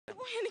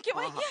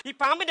ഈ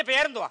പാമ്പിന്റെ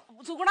പേരെന്തുവാ?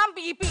 സുഗുണം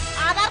പി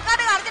ആധാർ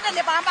കാർഡ്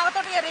കാണിച്ചിട്ടല്ലേ പാമ്പ്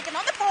അകത്തോട്ട്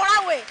കയറിയിരിക്കുന്നത്. ഒന്ന്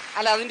പോടാവേ.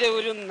 അല്ല, അതിന്റെ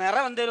ഒരു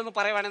നിറം എന്തേലും ഒന്ന്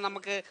പറയുവാണെങ്കിൽ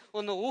നമുക്ക്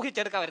ഒന്ന്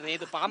ഊഹിച്ചെടുക്കാൻ വരുന്നത്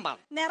ഏത് പാമ്പാണ്.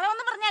 നിറം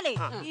എന്ന് പറഞ്ഞാലേ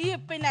ഈ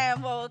പിന്നെ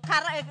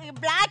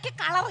ബ്ലാക്ക്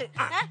കളറ്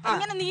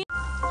ഇങ്ങനെ. നീ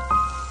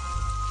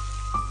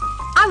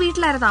ആ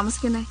വീട്ടിലാരാ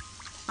താമസിക്കുന്നേ?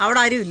 അവിടെ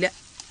ആരും ഇല്ല.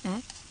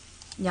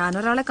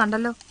 ഞാനൊരാളെ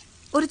കണ്ടല്ലോ,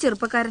 ഒരു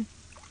ചെറുപ്പക്കാരൻ.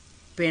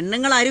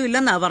 പെണ്ണുങ്ങൾ ആരും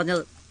ഇല്ലെന്നാ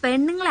പറഞ്ഞത്.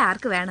 പെണ്ണുങ്ങളെ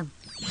ആർക്ക് വേണം?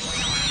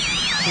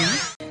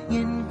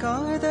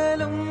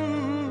 കാതലും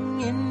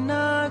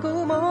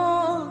എന്നാകുമോ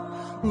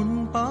ഉൻ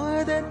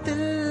പാദത്തിൽ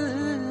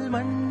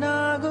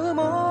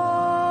മണ്ണാകുമോ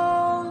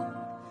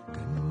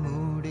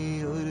കൺമൂടി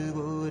ഒരു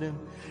പോരം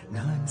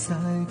ഞാൻ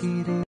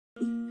സാഗിരേ.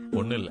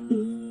 ഒന്നില്ല,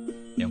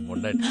 ഞാൻ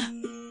കൊണ്ടായിട്ട്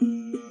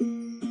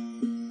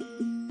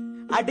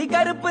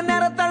അടികറുപ്പ്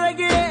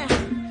നിറത്തഴകി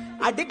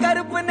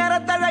അടികറുപ്പ്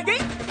നിറത്തഴകി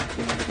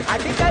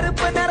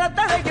അടികറുപ്പ്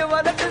നിറത്തഴകി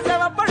വലത്ത്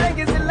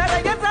ശവപ്പഴകി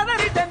സില്ലറയ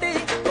സദറിട്ടണ്ടി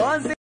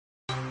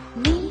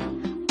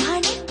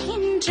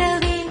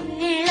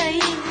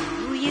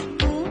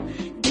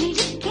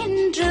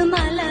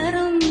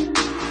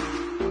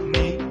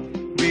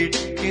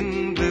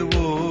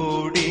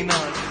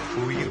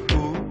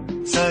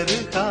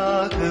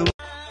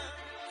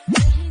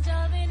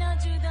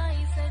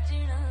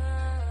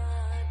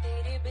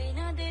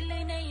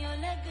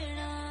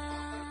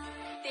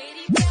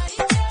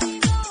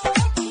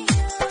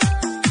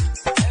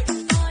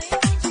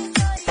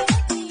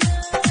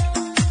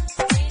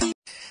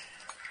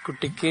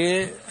കുട്ടിക്ക്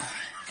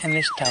എന്നെ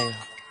ഇഷ്ടായോ?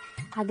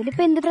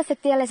 അതിലിപ്പോ എന്ത്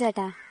പ്രസക്തിയല്ല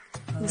ചേട്ടാ.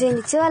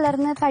 ജനിച്ച്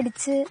വളർന്ന്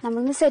പഠിച്ച്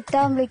നമ്മളൊന്ന് സെറ്റ്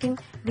ആവുമ്പോഴേക്കും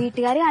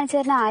വീട്ടുകാർ കാണിച്ചു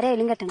തരുന്ന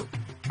ആരായാലും കെട്ടണം.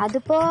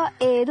 അതിപ്പോ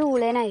ഏത്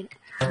ഊളേനായാലും.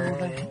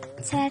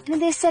 ചേട്ടന്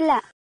ഉദ്ദേശിച്ചല്ല.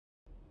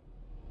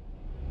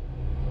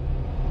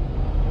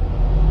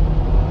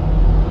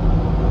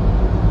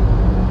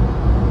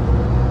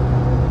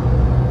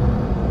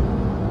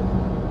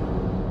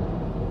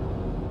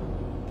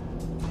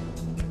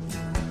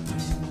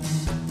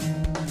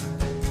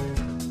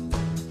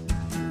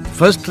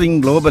 First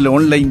ring global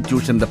online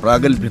ട്യൂഷന്റെ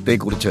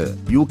പ്രാഗൽഭ്യത്തെക്കുറിച്ച്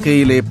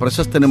UK-യിലെ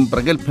പ്രശസ്തനും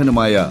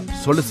പ്രഗത്ഭനുമായ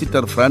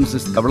solicitor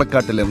Francis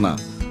കവളക്കാട്ടിൽ എന്ന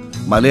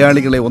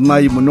മലയാളികളെ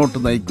ഒന്നായി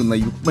മുന്നോട്ട് നയിക്കുന്ന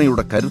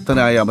യുഗ്മയുടെ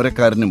കരുത്തനായ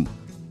അമരക്കാരനും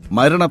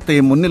മരണത്തെ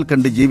മുന്നിൽ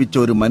കണ്ട് ജീവിച്ച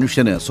ഒരു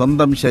മനുഷ്യന്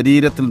സ്വന്തം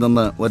ശരീരത്തിൽ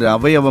നിന്ന് ഒരു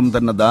അവയവം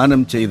തന്നെ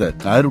ദാനം ചെയ്ത്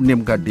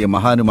കാരുണ്യം കാട്ടിയ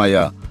മഹാനുമായ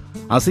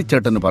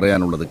അസിച്ചേട്ടന്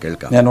പറയാനുള്ളത്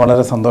കേൾക്കാം. ഞാൻ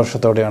വളരെ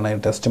സന്തോഷത്തോടെയാണ് ഈ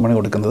ടെസ്റ്റ് മണി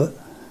കൊടുക്കുന്നത്.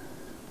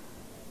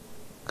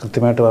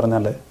 കൃത്യമായിട്ട്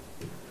പറഞ്ഞാൽ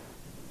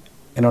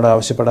എന്നോട്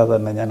ആവശ്യപ്പെടാതെ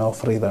തന്നെ ഞാൻ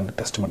ഓഫർ ചെയ്താണ്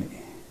ടെസ്റ്റ് മണി.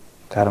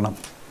 കാരണം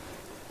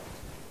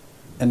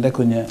എൻ്റെ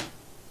കുഞ്ഞ്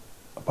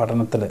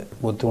പഠനത്തിൽ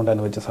ബുദ്ധിമുട്ട്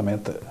അനുഭവിച്ച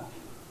സമയത്ത്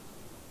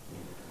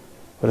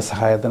ഒരു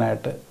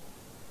സഹായത്തിനായിട്ട്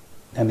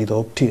ഞാൻ ഇത്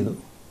ഓപ്റ്റ് ചെയ്തു.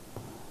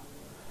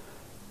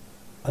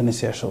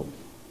 അതിനുശേഷവും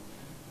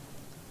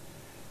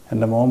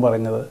എൻ്റെ മോൻ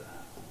പറഞ്ഞത്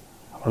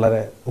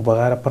വളരെ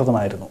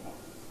ഉപകാരപ്രദമായിരുന്നു.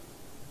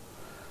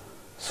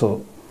 So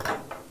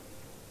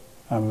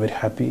I am very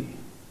happy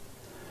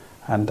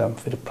and I am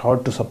very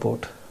proud to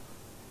support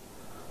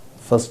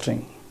First Ring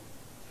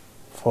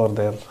for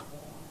their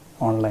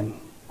online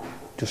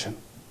tuition.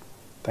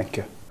 Thank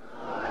you.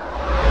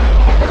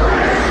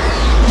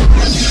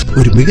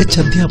 ഒരു മികച്ച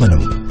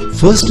അധ്യാപനം.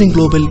 First ring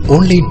global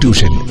online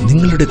tuition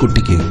നിങ്ങളുടെ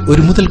കുട്ടിക്ക്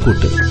ഒരു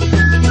മുതൽക്കൂട്ട്.